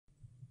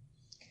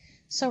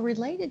So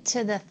related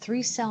to the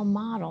three-cell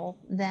model,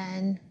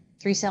 then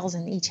 3 cells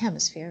in each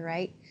hemisphere,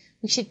 right?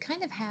 We should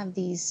kind of have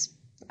these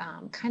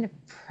kind of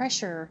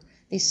pressure,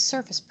 these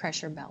surface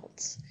pressure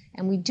belts.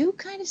 And we do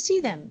kind of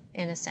see them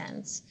in a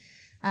sense.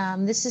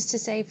 This is to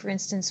say, for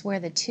instance, where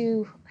the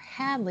two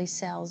Hadley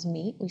cells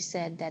meet, we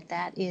said that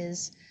that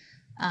is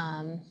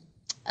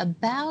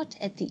about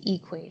at the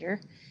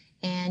equator.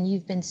 And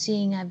you've been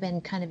seeing, I've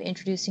been kind of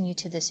introducing you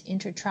to this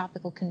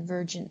intertropical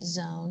convergent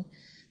zone.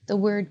 The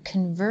word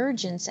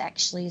convergence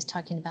actually is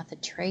talking about the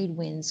trade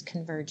winds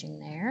converging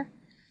there.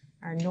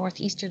 Our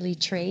northeasterly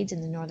trades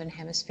in the northern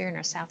hemisphere and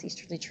our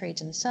southeasterly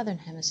trades in the southern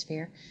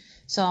hemisphere.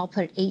 So I'll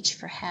put H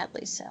for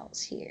Hadley cells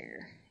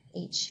here.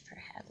 H for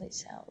Hadley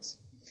cells.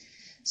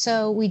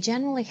 So we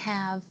generally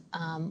have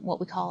what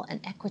we call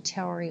an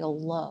equatorial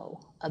low,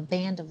 a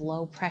band of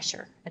low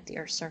pressure at the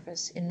Earth's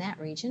surface in that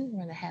region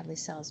where the Hadley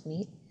cells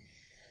meet.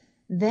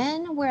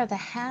 Then where the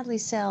Hadley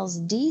cells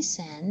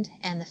descend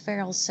and the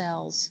Ferrel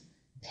cells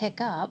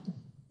pick up,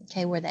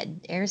 okay, where that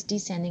air is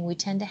descending, we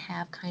tend to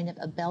have kind of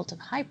a belt of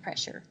high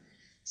pressure,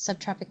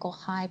 subtropical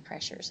high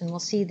pressures. And we'll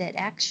see that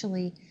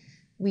actually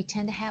we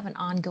tend to have an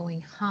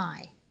ongoing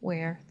high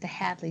where the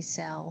Hadley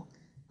cell,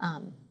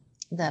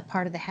 the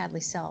part of the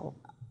Hadley cell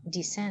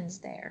descends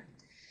there.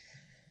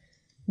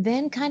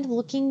 Then kind of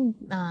looking,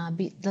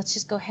 let's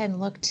just go ahead and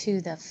look to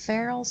the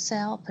Ferrel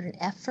cell, put an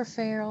F for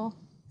Ferrel,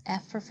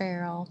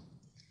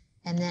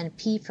 and then a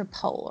P for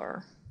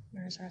polar.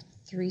 There's our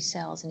 3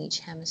 cells in each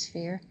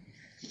hemisphere.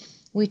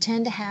 We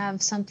tend to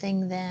have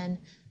something then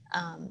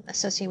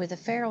associated with the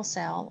Ferrel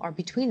cell, or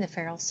between the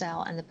Ferrel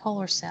cell and the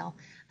polar cell,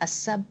 a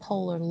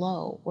subpolar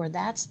low, where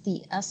that's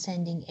the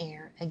ascending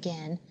air,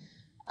 again,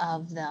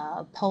 of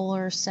the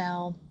polar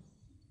cell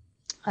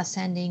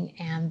ascending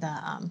and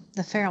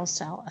the Ferrel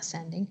cell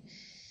ascending.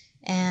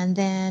 And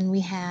then we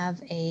have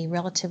a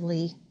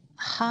relatively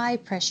high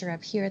pressure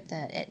up here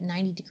at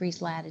 90 degrees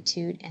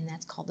latitude, and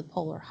that's called the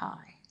polar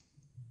high.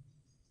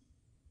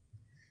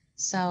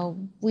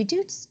 So we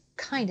do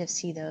kind of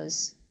see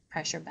those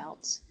pressure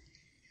belts.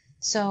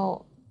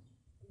 So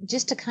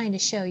just to kind of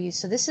show you,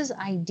 so this is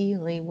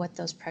ideally what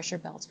those pressure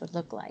belts would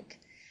look like.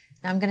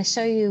 Now I'm going to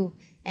show you,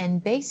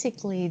 and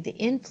basically the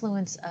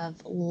influence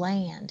of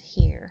land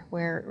here,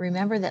 where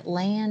remember that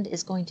land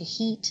is going to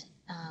heat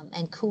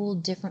and cool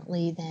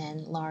differently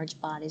than large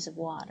bodies of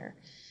water.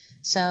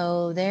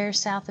 So there's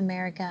South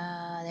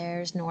America,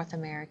 there's North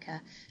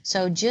America.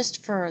 So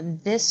just for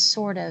this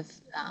sort of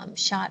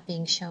shot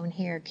being shown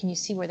here, can you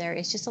see where there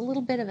is just a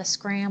little bit of a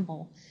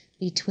scramble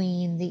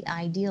between the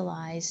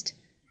idealized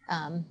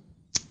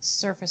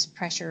surface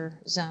pressure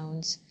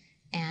zones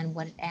and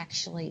what it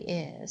actually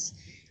is?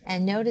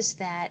 And notice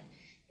that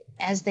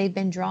as they've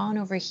been drawn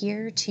over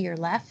here to your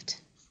left,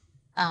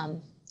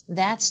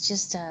 that's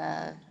just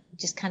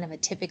kind of a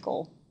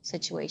typical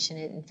situation.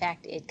 In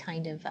fact, it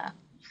kind of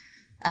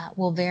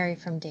will vary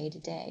from day to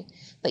day.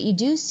 But you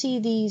do see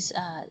these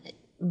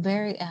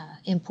very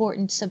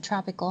important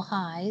subtropical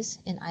highs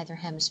in either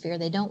hemisphere.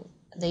 They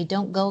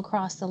don't go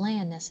across the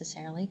land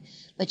necessarily,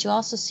 but you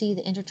also see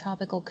the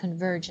intertropical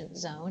convergence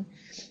zone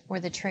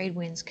where the trade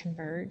winds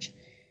converge,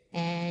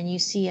 and you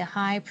see a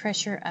high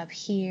pressure up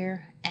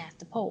here at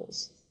the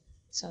poles,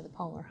 so the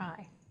polar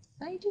high.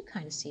 So you do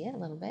kind of see it a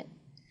little bit.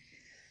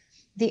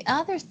 The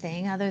other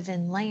thing, other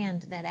than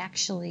land, that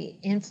actually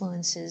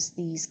influences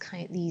these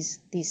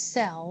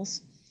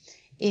cells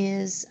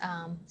is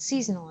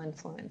seasonal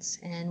influence.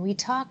 And we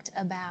talked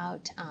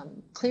about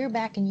clear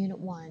back in Unit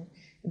 1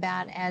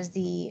 about as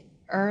the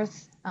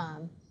Earth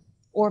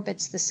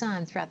orbits the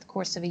Sun throughout the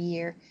course of a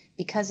year,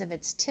 because of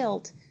its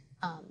tilt,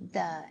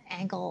 the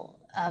angle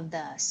of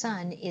the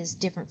Sun is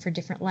different for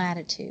different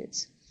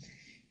latitudes.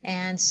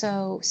 And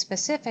so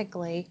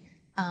specifically,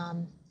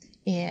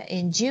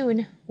 in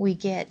June, we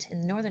get,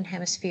 in the northern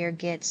hemisphere,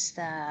 gets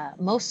the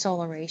most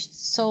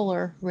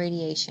solar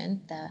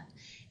radiation,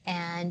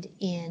 and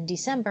in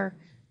December,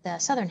 the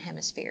southern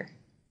hemisphere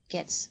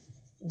gets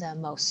the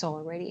most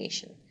solar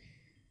radiation.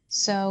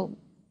 So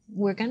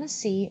we're going to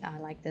see, I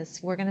like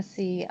this, we're going to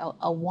see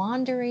a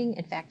wandering,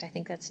 in fact, I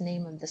think that's the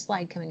name of the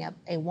slide coming up,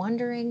 a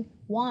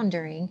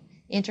wandering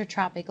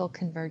intertropical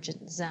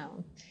convergent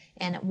zone.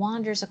 And it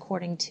wanders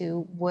according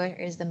to where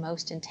is the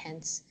most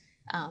intense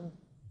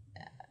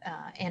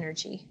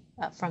energy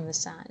from the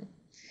sun.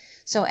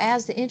 So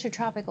as the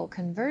intertropical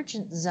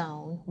convergent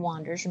zone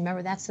wanders,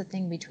 remember that's the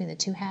thing between the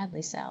two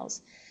Hadley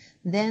cells,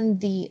 then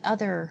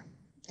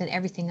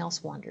everything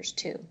else wanders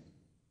too.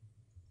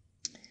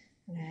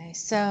 Okay,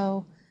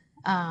 so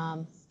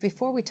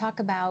before we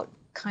talk about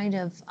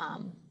the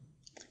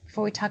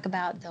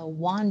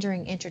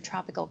wandering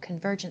intertropical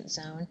convergent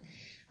zone,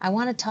 I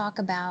want to talk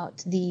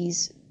about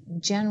these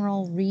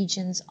general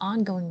regions,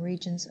 ongoing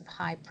regions of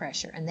high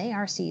pressure, and they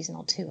are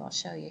seasonal too. I'll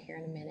show you here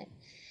in a minute.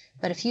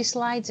 But a few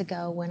slides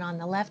ago, when on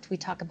the left we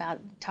talked about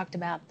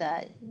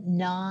the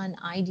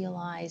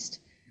non-idealized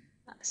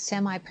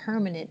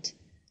semi-permanent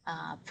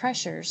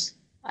pressures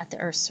at the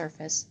Earth's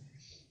surface,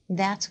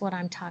 that's what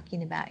I'm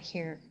talking about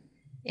here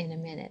in a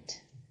minute.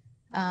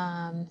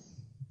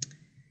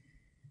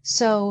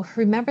 So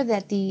remember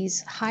that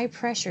these high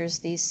pressures,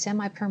 these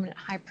semi-permanent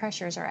high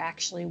pressures, are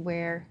actually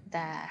where the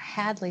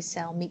Hadley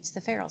cell meets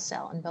the Ferrel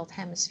cell in both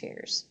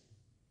hemispheres.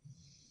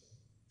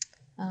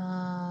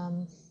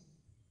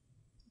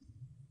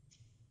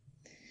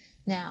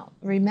 Now,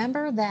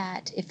 remember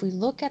that if we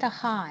look at a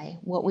high,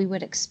 what we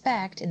would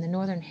expect in the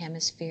northern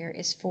hemisphere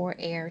is for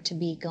air to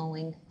be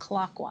going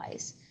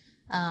clockwise.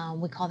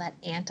 We call that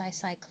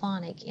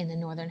anticyclonic in the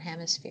northern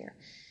hemisphere.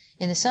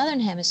 In the southern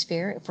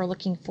hemisphere, if we're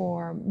looking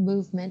for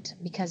movement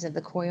because of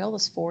the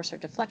Coriolis force or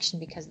deflection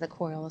because of the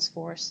Coriolis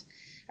force,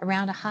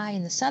 around a high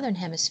in the southern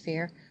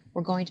hemisphere,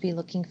 we're going to be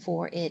looking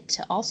for it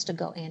to also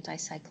go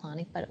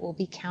anticyclonic, but it will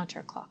be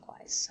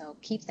counterclockwise. So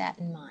keep that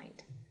in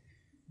mind.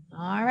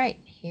 All right,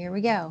 here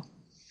we go.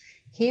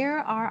 Here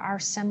are our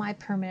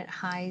semi-permanent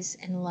highs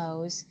and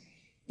lows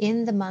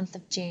in the month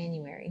of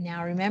January.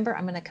 Now remember,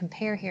 I'm going to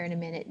compare here in a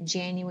minute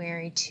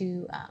January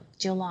to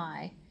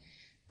July.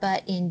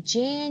 But in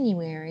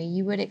January,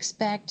 you would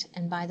expect,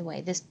 and by the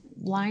way, this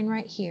line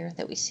right here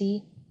that we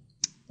see,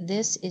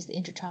 this is the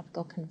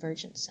Intertropical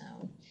Convergence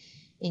Zone.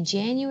 In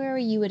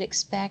January, you would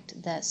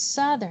expect the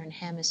southern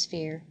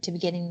hemisphere to be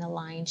getting the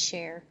lion's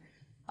share,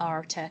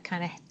 or to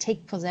kind of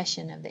take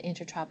possession of the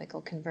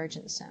Intertropical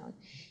Convergence Zone.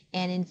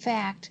 And in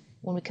fact,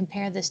 when we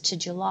compare this to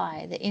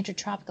July, the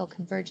Intertropical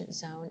Convergence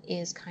Zone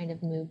is kind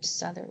of moved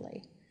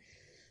southerly.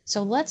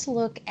 So let's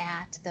look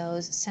at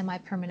those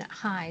semi-permanent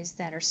highs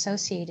that are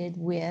associated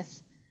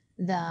with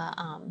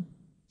the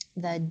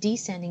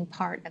descending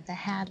part of the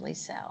Hadley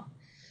cell.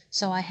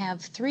 So I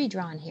have three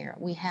drawn here.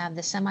 We have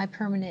the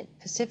semi-permanent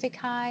Pacific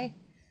high,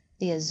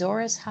 the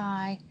Azores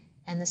high,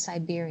 and the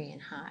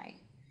Siberian high.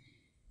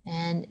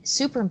 And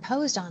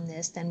superimposed on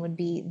this then would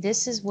be,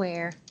 this is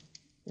where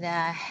the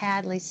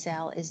Hadley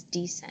cell is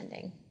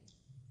descending.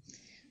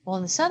 Well,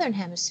 in the southern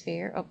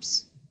hemisphere,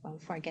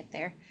 before I get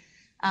there,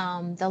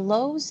 the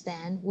lows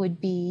then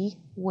would be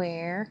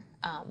where,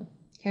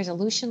 here's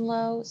Aleutian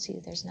low, see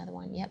there's another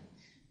one, yep,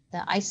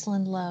 the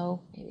Iceland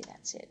low, maybe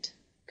that's it,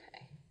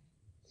 okay.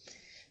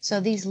 So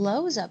these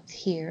lows up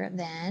here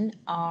then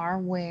are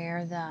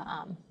where the,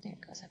 there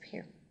it goes up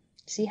here.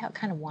 See how it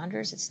kind of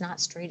wanders? It's not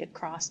straight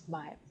across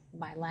by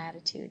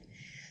latitude.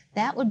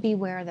 That would be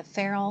where the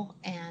Ferrel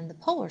and the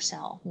polar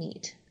cell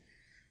meet.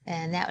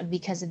 And that would be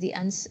because of the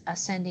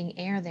ascending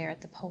air there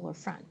at the polar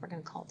front. We're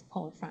going to call it the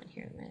polar front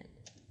here in a minute.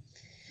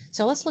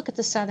 So let's look at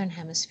the southern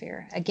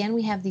hemisphere. Again,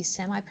 we have these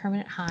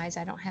semi-permanent highs.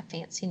 I don't have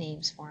fancy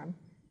names for them,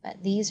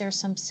 but these are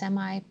some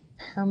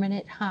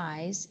semi-permanent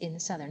highs in the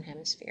southern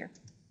hemisphere.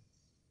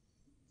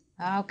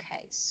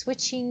 Okay,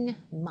 switching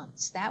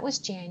months. That was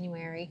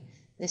January.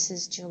 This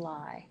is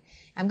July.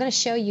 I'm going to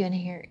show you in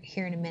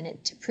here in a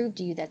minute to prove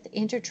to you that the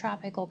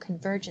Intertropical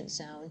Convergence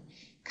Zone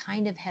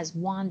kind of has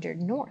wandered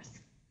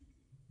north.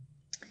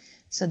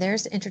 So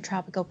there's the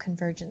Intertropical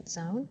Convergence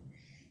Zone.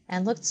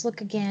 And let's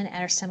look again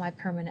at our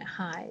semi-permanent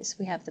highs.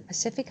 We have the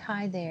Pacific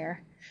high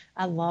there.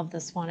 I love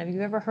this one. Have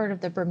you ever heard of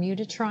the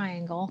Bermuda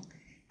Triangle?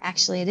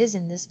 Actually, it is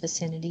in this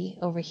vicinity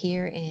over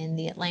here in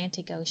the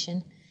Atlantic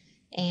Ocean.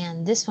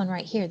 And this one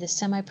right here, this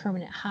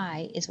semi-permanent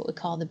high, is what we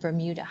call the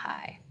Bermuda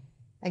high.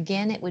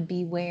 Again, it would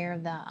be where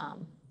the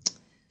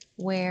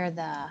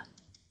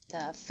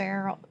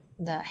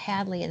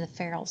Hadley and the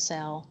Ferrel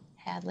cell,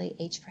 Hadley,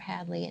 H for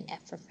Hadley, and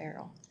F for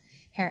Ferrel,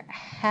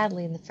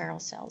 Hadley and the Ferrel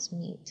cells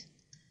meet.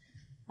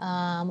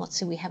 Let's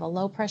see, we have a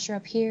low pressure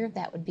up here.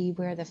 That would be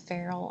where the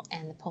Ferrel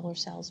and the polar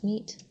cells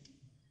meet.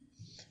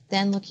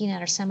 Then looking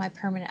at our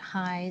semi-permanent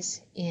highs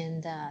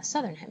in the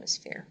southern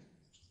hemisphere.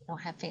 I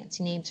don't have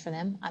fancy names for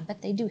them. I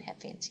bet they do have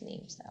fancy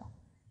names though.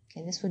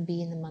 Okay, this would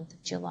be in the month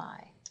of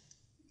July.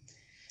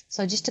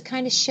 So just to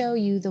kind of show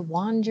you the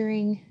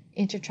wandering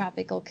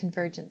Intertropical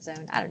Convergence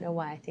Zone. I don't know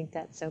why I think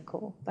that's so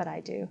cool, but I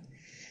do.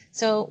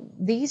 So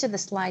these are the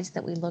slides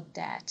that we looked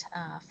at,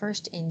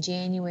 first in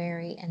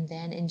January and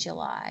then in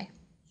July.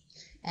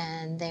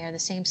 And they are the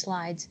same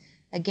slides.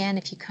 Again,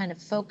 if you kind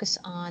of focus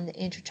on the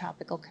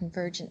Intertropical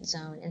Convergence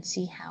Zone and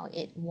see how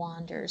it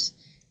wanders.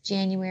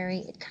 January,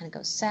 it kind of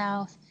goes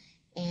south,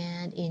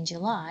 and in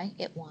July,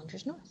 it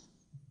wanders north.